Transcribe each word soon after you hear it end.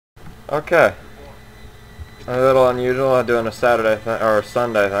Okay. A little unusual doing a Saturday or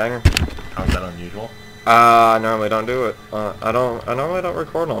Sunday thing. How's that unusual? I normally don't do it. I normally don't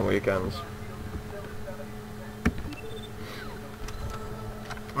record on weekends.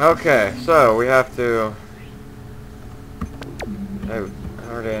 Okay, so we have to.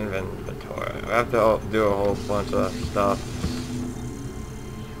 Already inventory. We have to do a whole bunch of stuff.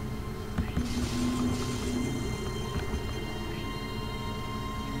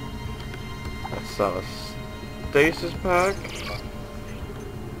 Let's sell a stasis pack.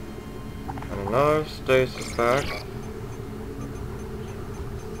 And another stasis pack.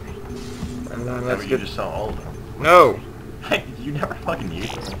 And then let's You get. just saw all of them. No! You never fucking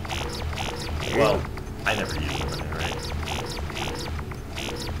use them. Well, I never use them anyway.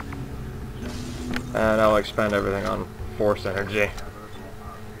 And I'll expend everything on force energy.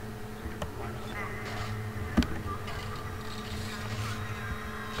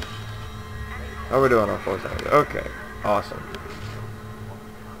 How are we doing on force energy? Okay, awesome.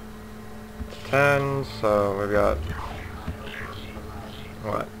 10, so we got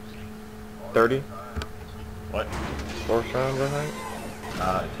what? 30? What? Force rounds, I think?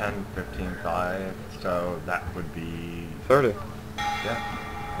 10, 15, 5, so that would be... 30. Yeah.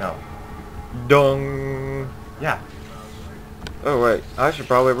 No. Dung! Yeah. Oh wait, I should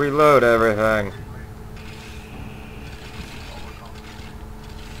probably reload everything.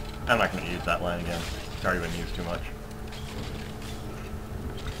 I'm not going to use that line again. It's already been used too much.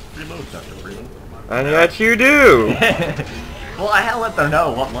 Reload's not the real. And yet you do! Well, I had to let them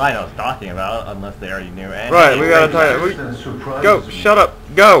know what line I was talking about, unless they already knew. And Right, we gotta tell you. Go! Shut up!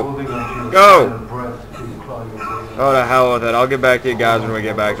 Go! Go! Oh, the hell with it. I'll get back to you guys when we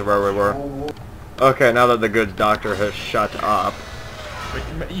get back to where we were. Okay, now that the goods doctor has shut up.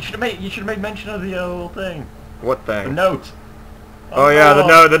 Wait, you should have made mention of the whole thing. What The thing? note. Oh yeah, the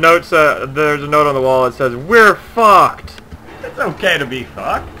note. There's a note on the wall that says, "We're fucked." It's okay to be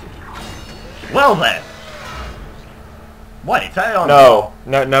fucked. Well then. Wait, I don't know.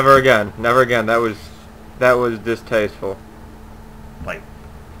 No, never again. Never again. That was distasteful. Like.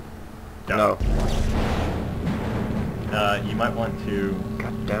 No. You might want to.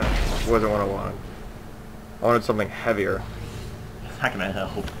 God damn it. Wasn't what I wanted. I wanted something heavier. It's not gonna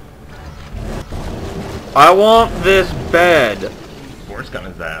help. I want this bed. Force gun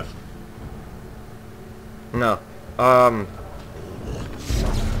his ass. No.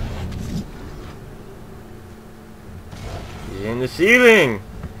 He's in the ceiling.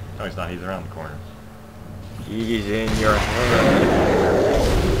 No, he's not. He's around the corner. He's in your hand.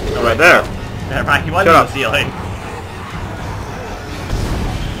 Oh, Right there. Never mind. He was Shut in up. the ceiling.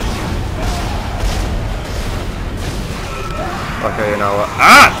 Okay, you know what?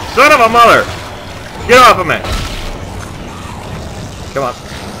 Ah! Son of a mother! Get off of me! Come on.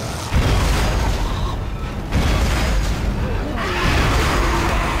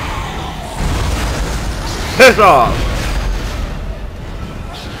 Piss off!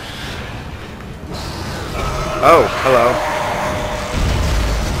 Oh, hello.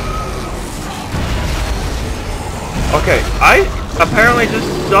 Okay, I apparently just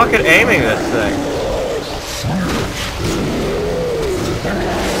suck at aiming this thing.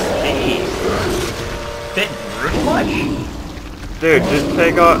 Bit brutal much? Dude, just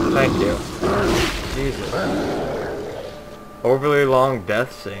take off. Thank you. Jesus. Overly long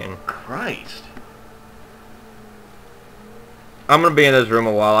death scene. Christ. I'm gonna be in this room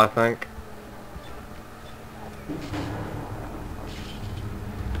a while, I think.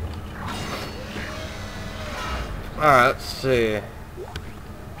 Alright, let's see.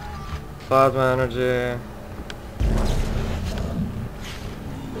 Plasma energy.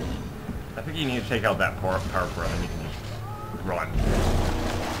 I think you need to take out that power pro and you can just run.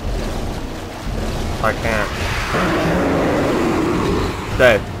 I can't.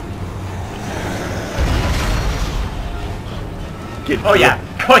 Dave. Oh yeah,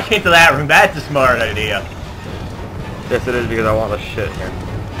 going into that room, that's a smart idea. Yes, it is because I want the shit here.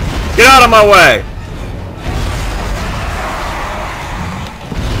 Get out of my way!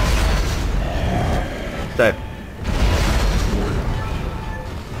 Dave.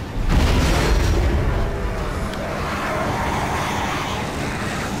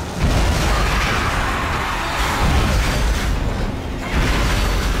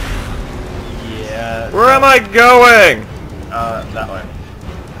 Where am I going? That way.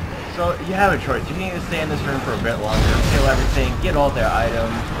 So, you have a choice. You need to stay in this room for a bit longer, kill everything, get all their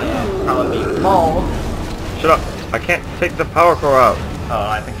items, and probably be mauled. Shut up. I can't take the power core out. Oh,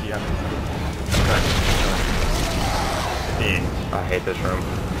 I think you have to. I hate this room.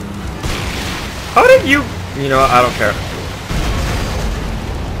 How did you... You know what? I don't care.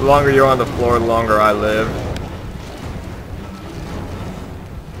 The longer you're on the floor, the longer I live.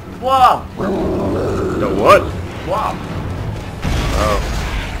 Whoa! The what? Wow. Oh.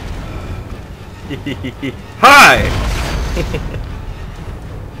 Hi!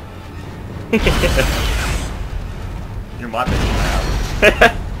 You're my bitch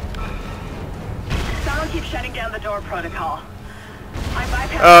now. Someone keeps shutting down the door protocol. I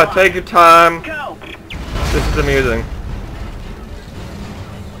bypassed take your time. Go! This is amusing.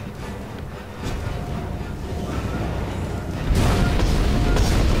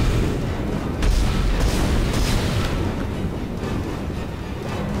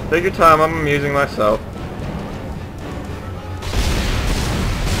 Take your time, I'm amusing myself.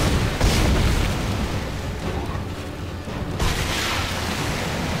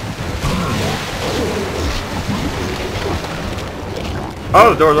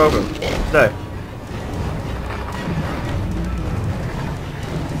 Oh, the door's open. Stay.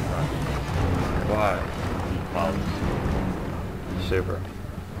 Why? Super.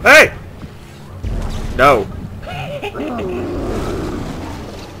 Hey! No.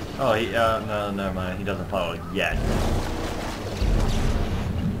 Oh, no, never mind. He doesn't follow yet.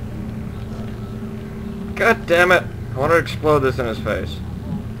 God damn it. I want to explode this in his face.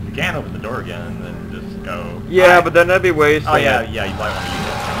 You can open the door again and then just go... Yeah, but then that'd be wasted. Oh, yeah, you might want to use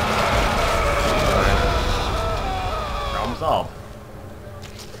it. Problem solved.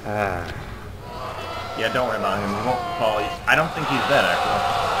 Ah. Yeah, don't worry about him. He won't follow you. I don't think he's dead,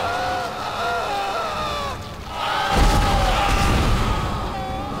 actually.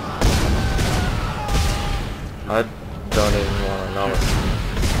 I don't even want to know it.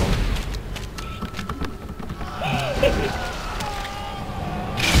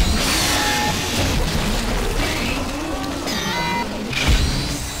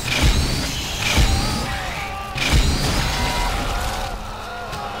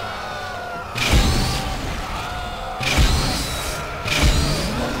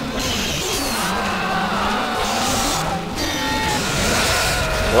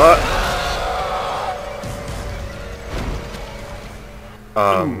 What?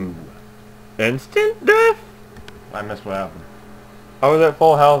 Instant death? I missed what happened. I was at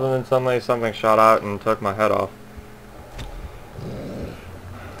full health and then suddenly something shot out and took my head off.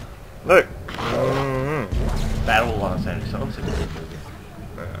 Look. Battle of Los Angeles. That looks like a good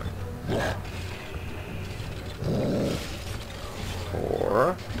movie.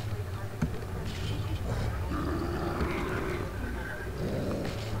 4.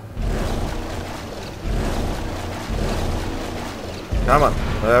 Come on.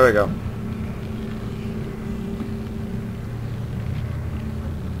 There we go.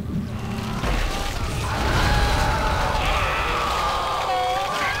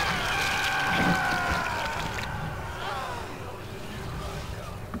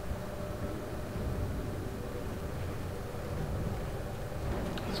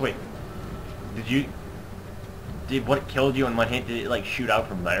 Sweet. Did what killed you in one hit, did it like shoot out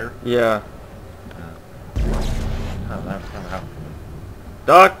from there? Yeah. Oh, that never happened.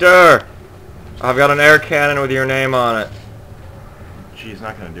 Doctor! I've got an air cannon with your name on it. She's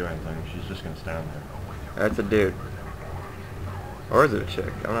not gonna do anything. She's just gonna stand there. That's a dude. Or is it a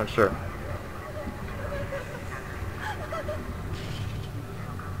chick? I'm not sure.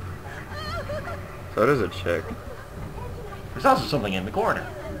 So it is a chick. There's also something in the corner.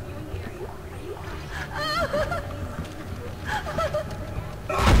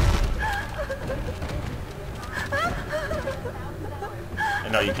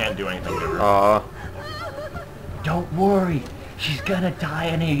 No, you can't do anything to her. Aww. Don't worry. She's gonna die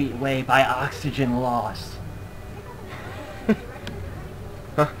anyway by oxygen loss.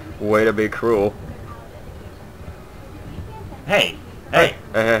 Way to be cruel. Hey! Hey,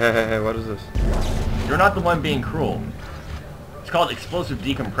 what is this? You're not the one being cruel. It's called explosive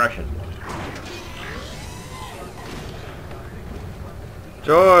decompression.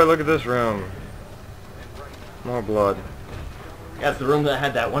 Joy, look at this room. More blood. That's the room that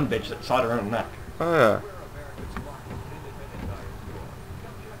had that one bitch that sawed her own neck. Oh yeah.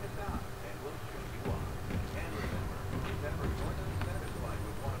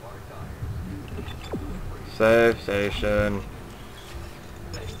 Save station.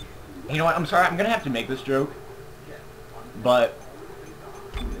 You know what, I'm sorry, I'm gonna have to make this joke. But...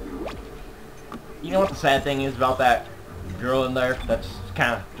 you know what the sad thing is about that girl in there that's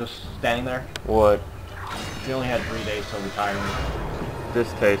kind of just standing there? What? She only had 3 days till retirement.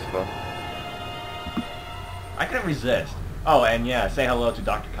 Distasteful. I couldn't resist. Oh, and yeah, say hello to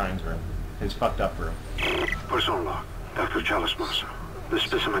Dr. Kine's room. His fucked up room. Person log, Dr. Chalice Massa. The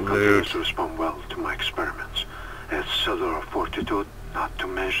specimen continues to respond well to my experiments. Its cellular fortitude, not to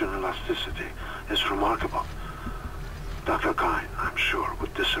mention elasticity, is remarkable. Dr. Kine, I'm sure,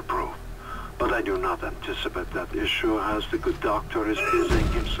 would disapprove. But I do not anticipate that issue as the good doctor is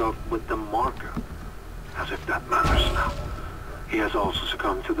busying himself with the marker. As if that matters now. He has also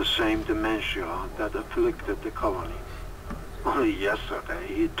succumbed to the same dementia that afflicted the colony. Only yesterday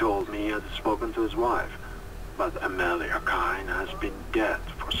he told me he had spoken to his wife. But Amelia Kine has been dead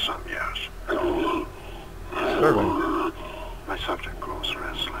for some years. Disturbing. My subject grows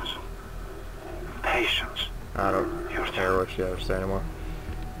restless. Patience. I don't care what she has to say anymore.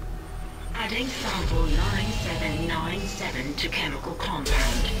 Adding sample 9797 to chemical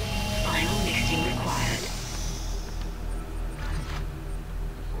compound. Final mixing required.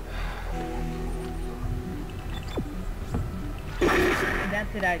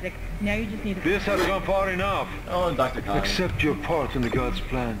 That's it, Isaac. Now you just need to... This has gone far enough. Oh, Dr. Kine. Accept your part in the God's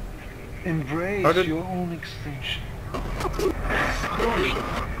plan. Embrace your own extinction. Warning.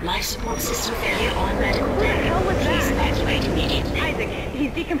 Life support system failure on medical deck. What the hell was Please that? evacuate immediately. Isaac,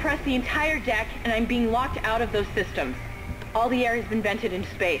 he's decompressed the entire deck, and I'm being locked out of those systems. All the air has been vented into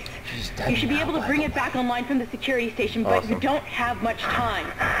space. You should be able to bring it back online from the security station, but you don't have much time.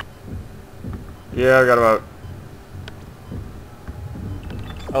 Yeah, I got about...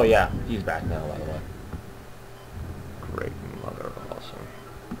 Oh yeah, he's back now, by the way. Great mother of awesome.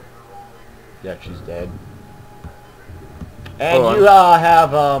 Yeah, she's dead. And you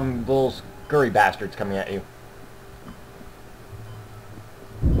have little scurry bastards coming at you.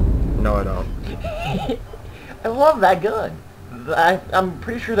 No, I don't. I love that gun. I'm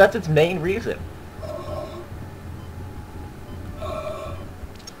pretty sure that's its main reason.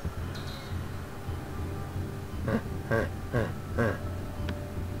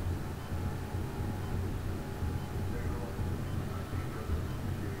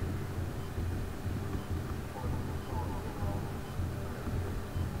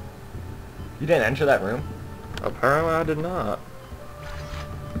 You didn't enter that room? Apparently I did not.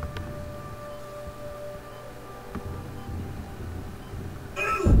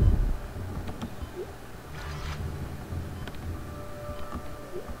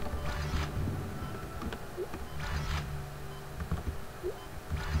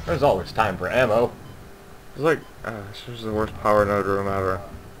 There's always time for ammo. It's like, this is the worst power node room ever.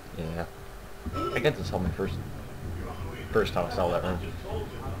 Yeah. I guess this is my first time I saw that room.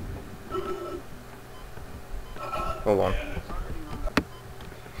 Hold on.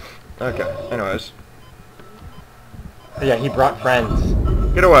 Okay, anyways. Yeah, he brought friends.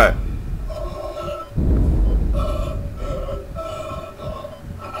 Get away!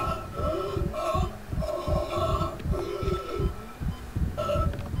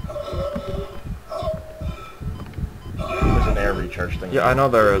 There's an air recharge thing. Yeah, I know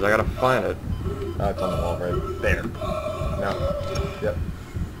there is. I gotta find it. Oh, it's on the wall right there. No. Yep.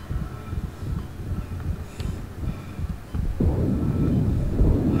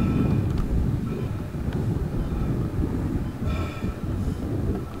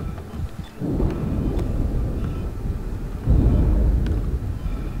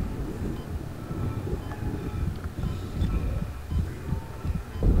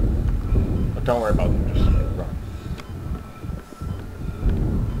 But don't worry about them, just run.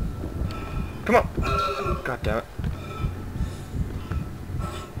 Come on! God damn it.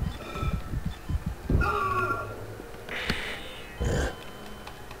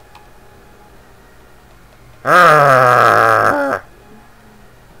 Arrgh!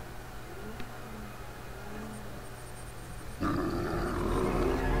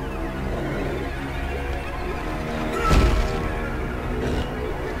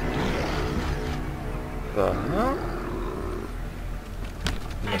 The hell?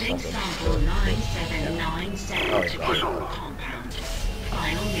 Adding sample 9797 to chemical compound.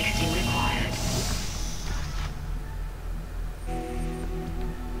 Final mixing required.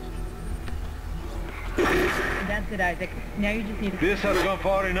 That's it, Isaac. Now you just need to... This has gone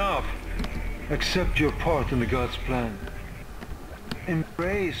far enough. Accept your part in the God's plan.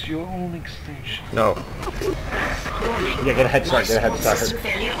 Embrace your own extinction. No. Yeah, get a head start, get a head start. System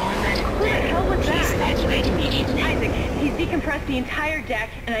failure on medical What the hell was deck. Please that? evacuate immediately. Isaac, he's decompressed the entire deck,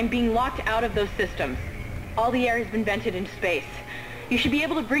 and I'm being locked out of those systems. All the air has been vented into space. You should be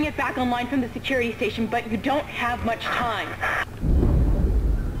able to bring it back online from the security station, but you don't have much time.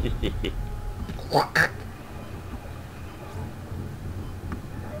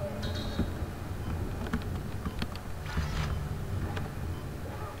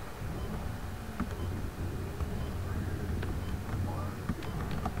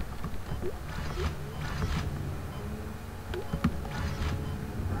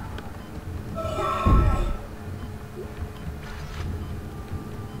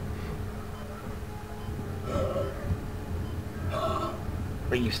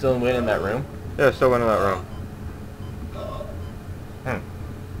 But you still went in that room? Yeah, still went in that room.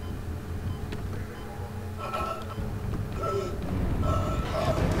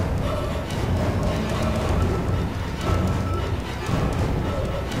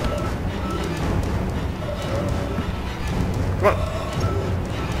 Come on.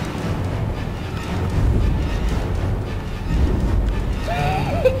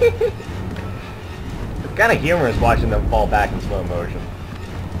 It's kind of humorous watching them fall back in slow motion.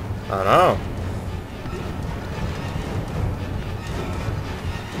 I know.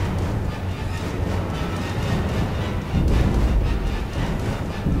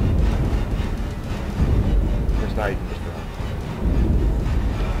 There's not even just run.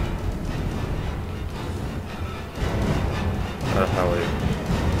 That's how we...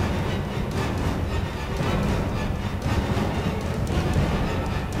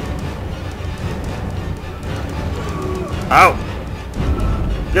 Ow!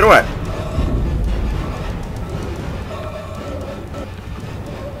 Get away!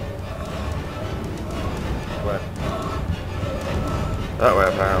 Where? That way,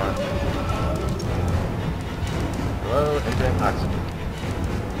 apparently. Hello, entering oxygen.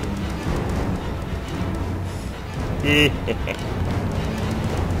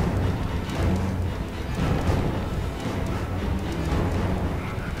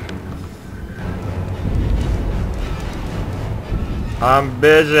 I'm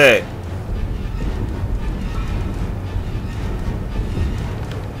busy.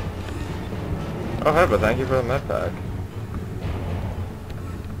 Oh, hey, but thank you for the med pack.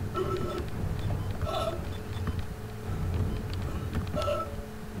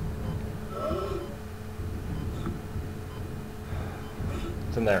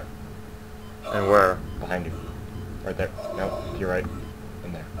 It's in there. And where? Behind you. Right there. No, to your right.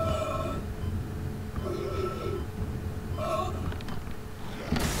 In there.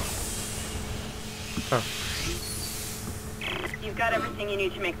 Huh. You've got everything you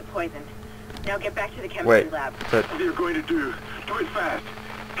need to make the poison. Now get back to the chemistry lab. But What are you going to do? Do it fast.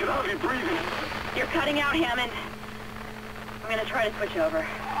 Can hardly breathe. You're cutting out, Hammond. I'm gonna try to switch over.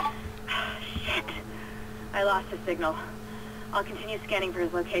 Shit. I lost the signal. I'll continue scanning for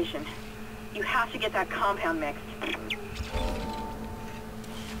his location. You have to get that compound mixed.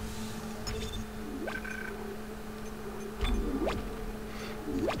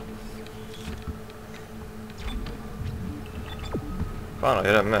 fine, I'll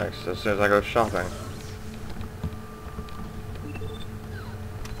get it mixed as soon as I go shopping.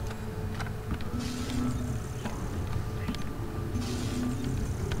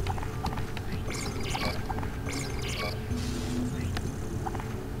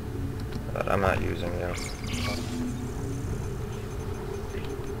 But I'm not using you.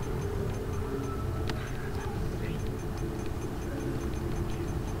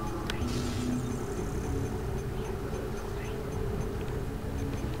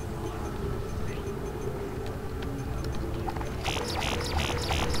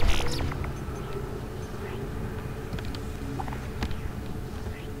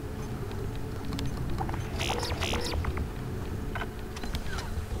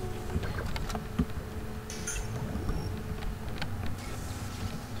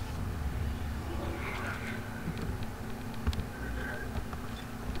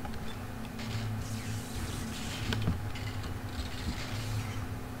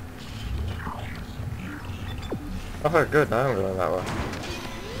 Okay, good, now I'm going that way.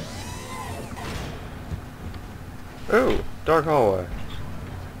 Ooh, dark hallway.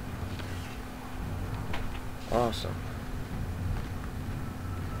 Awesome.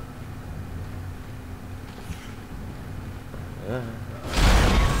 Yeah.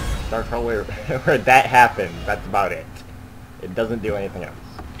 Dark hallway where that happened, that's about it. It doesn't do anything else.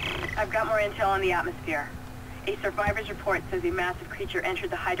 I've got more intel on the atmosphere. A survivor's report says a massive creature entered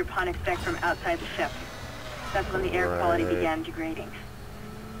the hydroponics deck from outside the ship. That's when the air quality began degrading.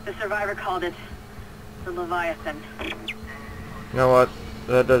 The survivor called it the Leviathan. You know what?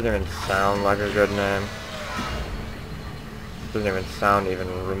 That doesn't even sound like a good name. Doesn't even sound even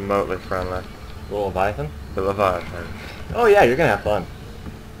remotely friendly. The Leviathan? The Leviathan. Oh yeah, you're gonna have fun.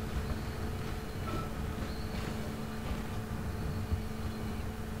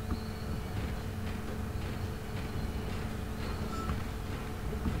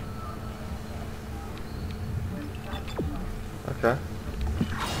 Okay.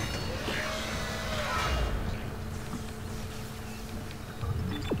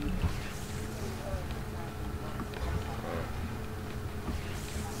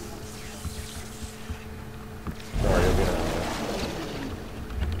 Sorry, you'll get it.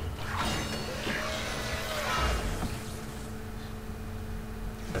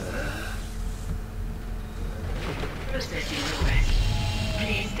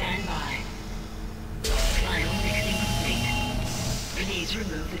 Please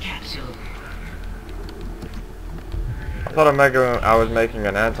remove the capsule. I thought I was making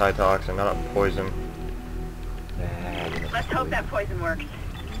an antitoxin, not a poison. Let's hope that poison works.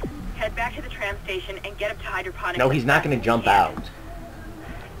 Head back to the tram station and get up to hydroponics. No, he's not going to jump out.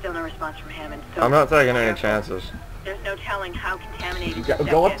 Still no response from Hammond. So I'm not taking any chances. There's no telling how contaminated.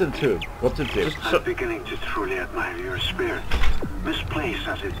 Go up to the tube. Go up to the tube. I'm beginning to truly admire your spirit, misplaced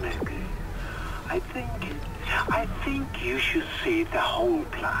as it may be. I think you should see the whole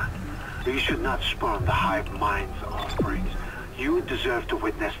plan. You should not spurn the hive mind's offerings. You deserve to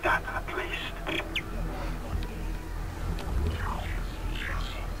witness that at least.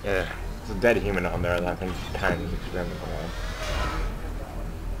 Yeah. There's a dead human on there, and I think kind of experimental on.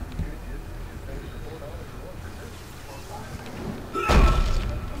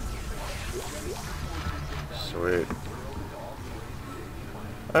 Sweet.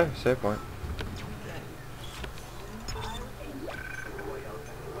 Oh, save point.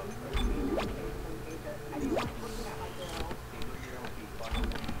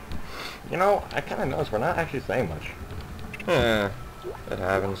 You know, I kind of noticed we're not actually saying much. Yeah, it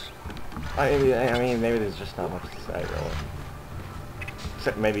happens. I mean, maybe there's just not much to say, really.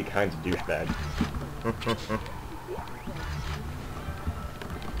 Except maybe kinds of douchebag.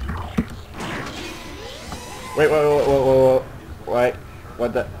 Wait.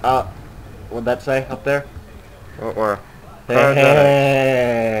 What'd that say up there? What were?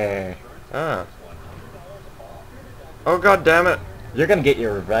 Hey. Ah. Oh, god damn it. You're gonna get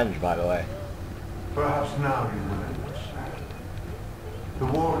your revenge, by the way. Perhaps now you will understand. The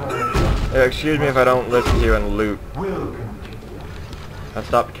war Yeah, excuse me if I don't listen to you and loot. will continue. I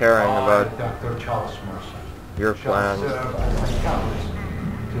stopped caring about Dr. Charles Mercer, your shall plans. serve as a catalyst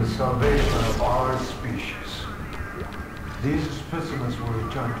to the salvation of our species. These specimens will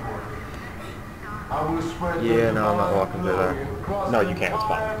return to Earth. I will spread Yeah, no, I'm not walking through there. No, you can't, it's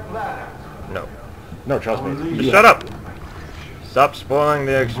fine. No. No, trust me. Shut up! Stop spoiling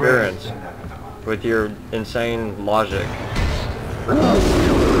the experience with your insane logic. I'm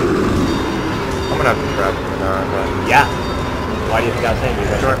gonna have to trap him in there, aren't I? Yeah. Why do you think I was saying you?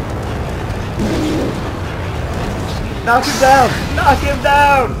 Sure. Knock him down! Knock him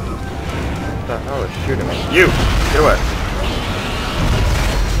down! What the hell is shooting me? You! Get away!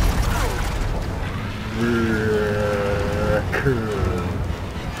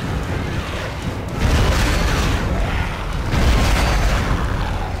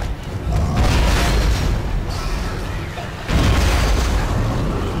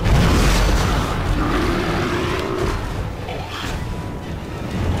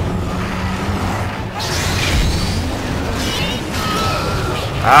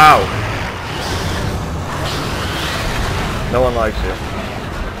 Ow! No one likes you.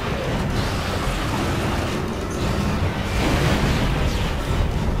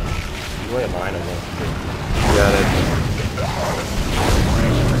 Wait a minute. You got it.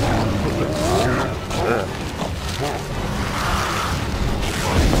 Ugh.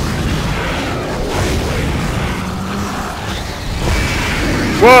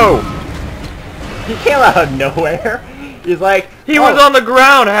 Whoa! He came out of nowhere. He's like, He was on the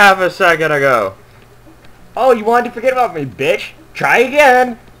ground half a second ago. Oh, you wanted to forget about me, bitch? Try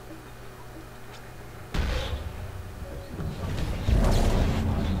again.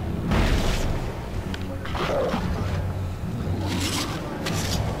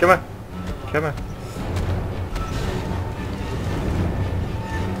 Come on. Come on.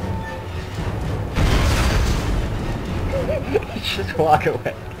 Just walk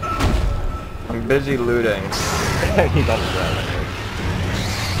away. I'm busy looting. He's on the ground.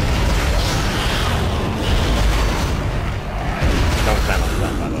 Don't stand on the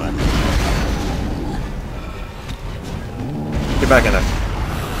ground, by the way. Get back in there.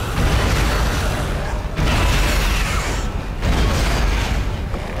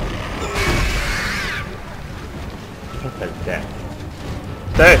 I think they're dead.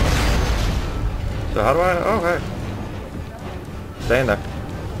 Stay. So how do I? Oh, hey. Stay in there.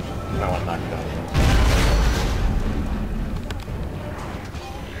 No, I'm not going.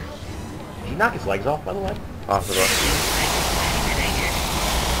 Did he knock his legs off, by the way? Possible.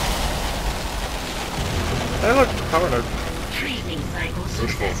 Hey, look, powered. Breathing cycle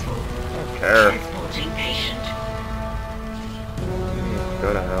successful. I don't care. Transporting patient.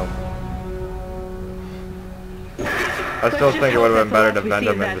 Go to hell. I still think it would have been better to bend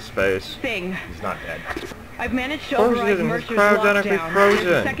him into space. Thing. He's not dead. I've managed to Of course he override isn't. He's Mercer's cryogenically lockdown. frozen.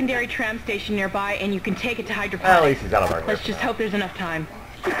 There's a secondary tram station nearby, and you can take it to At hydroponics. least he's out of our Let's just hope there's enough time.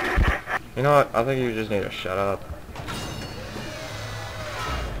 You know what? I think you just need to shut up.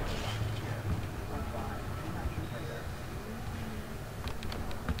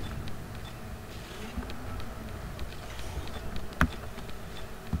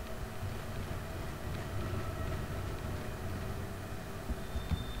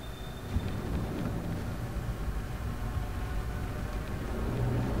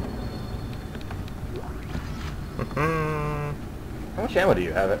 Hmm. How much ammo do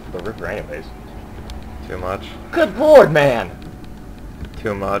you have at the Ripper anyways? Too much. Good lord, man!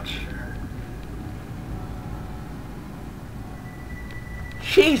 Too much.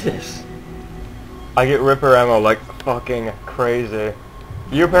 Jesus! I get Ripper ammo like fucking crazy.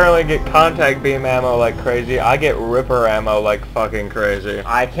 You apparently get contact beam ammo like crazy. I get Ripper ammo like fucking crazy.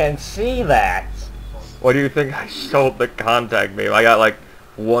 I can see that. What do you think I sold the contact beam? I got like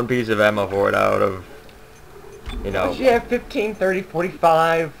one piece of ammo for it out of, you know. Don't you have 15, 30,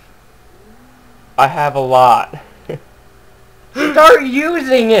 45? I have a lot. Start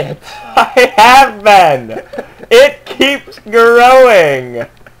using it! I have been! It keeps growing!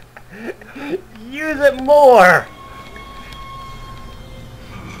 Use it more!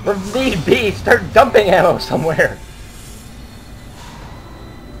 Or if need be, start dumping ammo somewhere.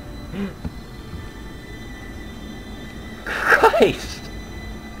 Christ!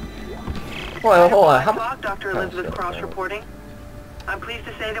 Hold on. How much? Dr. Elizabeth Cross reporting. I'm pleased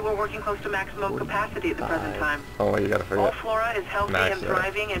to say that we're working close to maximum capacity at the present time. Oh, you gotta All forget. flora is healthy and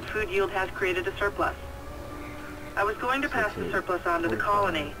thriving, and food yield has created a surplus. I was going to pass the surplus on to the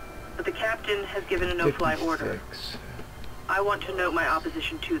colony, but the captain has given a no-fly order. I want to note my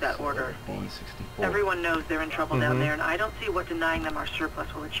opposition to that order. Everyone knows they're in trouble down there, and I don't see what denying them our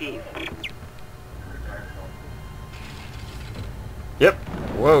surplus will achieve. Yep.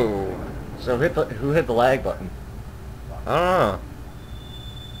 Whoa. So who hit the lag button? I don't know.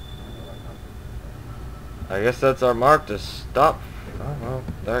 I guess that's our mark to stop. Oh, well,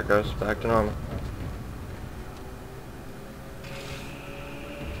 there it goes. Back to normal.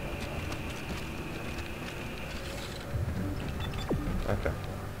 Okay.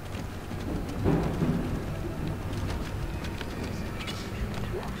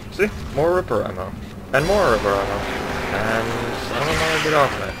 See? More Ripper ammo. And more Ripper ammo. And I don't know how to get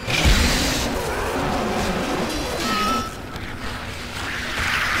off that.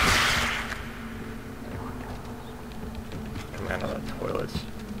 Command on the toilets.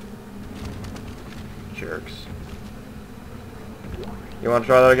 Jerks. You want to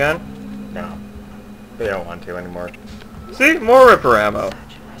try that again? No. They don't want to anymore. See? More Ripper ammo.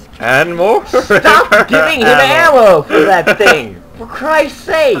 And more Stop Ripper giving him ammo for that thing! For Christ's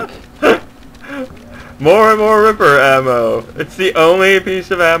sake! More and more Ripper ammo. It's the only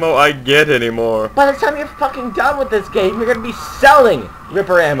piece of ammo I get anymore. By the time you're fucking done with this game, you're gonna be selling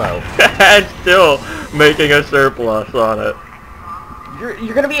Ripper ammo. And still making a surplus on it.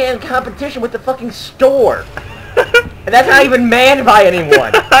 You're gonna be in competition with the fucking store. And that's not even manned by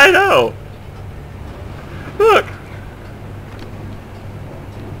anyone. I know. Look.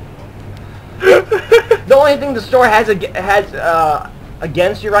 The only thing the store has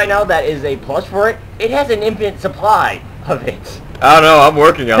against you right now that is a plus for it, it has an infinite supply of it. I don't know, I'm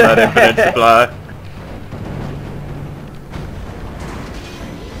working on that infinite supply.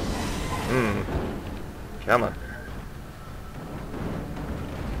 Come on.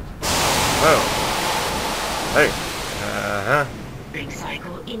 Whoa. Hey. Uh-huh. Ring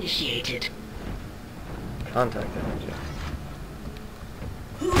cycle initiated. Contact energy.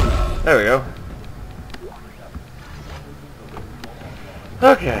 There we go.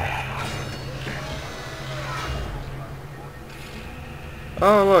 Okay.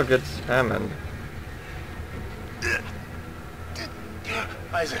 Oh look, it's Hammond.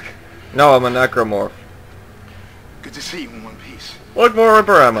 Isaac, No, I'm a necromorph. good to see you in one piece. Look, more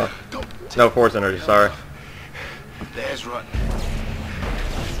Ripper ammo. Don't No, force energy, sorry. There's Run.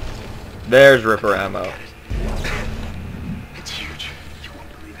 There's Ripper ammo. It's huge. You won't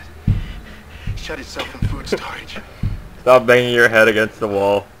believe it. Shut itself in food storage. Stop banging your head against the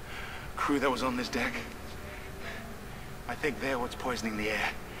wall. Crew that was on this deck. I think they're what's poisoning the air.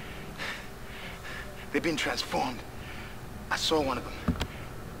 They've been transformed. I saw one of them.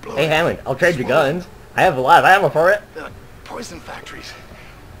 Hey Hammond, I'll trade you guns. I have a lot of ammo for it. They're like poison factories.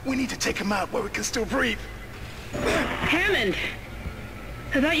 We need to take them out where we can still breathe. Hammond!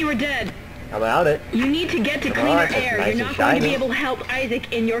 I thought you were dead. How about it? You need to get to Come cleaner on, it's air. nice You're and not going to be shiny. able to help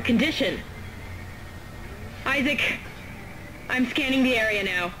Isaac in your condition. Isaac, I'm scanning the area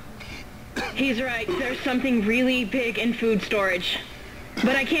now. He's right. There's something really big in food storage.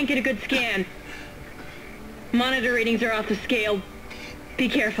 But I can't get a good scan. Monitor readings are off the scale. Be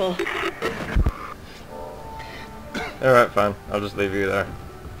careful. Alright, fine. I'll just leave you there.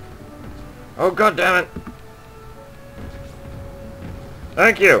 Oh, god damn it!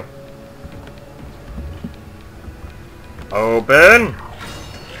 Thank you! Open!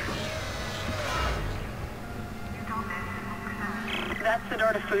 That's the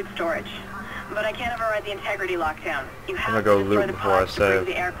door to food storage. But I can't override the integrity lockdown. You have I'm gonna go to destroy loot the before I pods to bring save.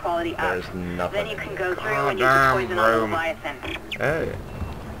 the air quality up. There's nothing. Then you can go through and use the poison on the Leviathan. Hey.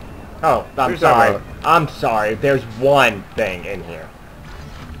 Oh, I'm Who's that sorry. road? I'm sorry. There's one thing in here.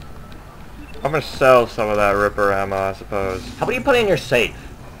 I'm gonna sell some of that Ripper ammo, I suppose. How about you put it in your safe?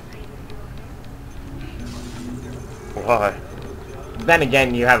 Why? Then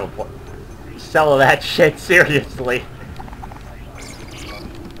again, you have a point. Sell that shit seriously.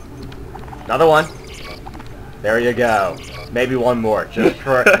 Another one. There you go. Maybe one more, just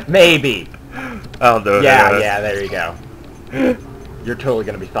for maybe. I'll do it. Yeah, anyway. yeah. There you go. You're totally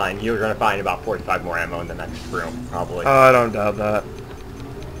gonna be fine. You're gonna find about 45 more ammo in the next room, probably. Oh, I don't doubt that.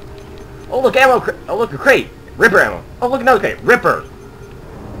 Oh look, ammo! Oh look, a crate. Ripper ammo. Oh look, another crate. Ripper.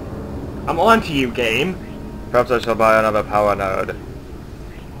 I'm on to you, game. Perhaps I shall buy another power node.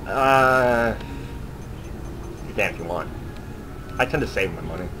 You can if you want. I tend to save my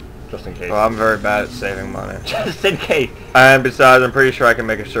money, just in case. Well, I'm very bad at saving money. Just in case. And besides, I'm pretty sure I can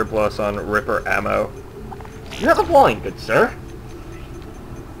make a surplus on Ripper ammo. You have a point, good sir.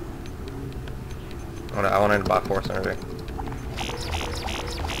 I want to buy Force Energy.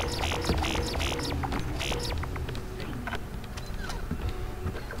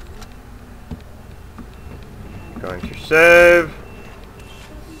 Going to save.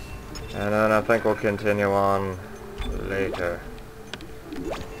 And then I think we'll continue on later.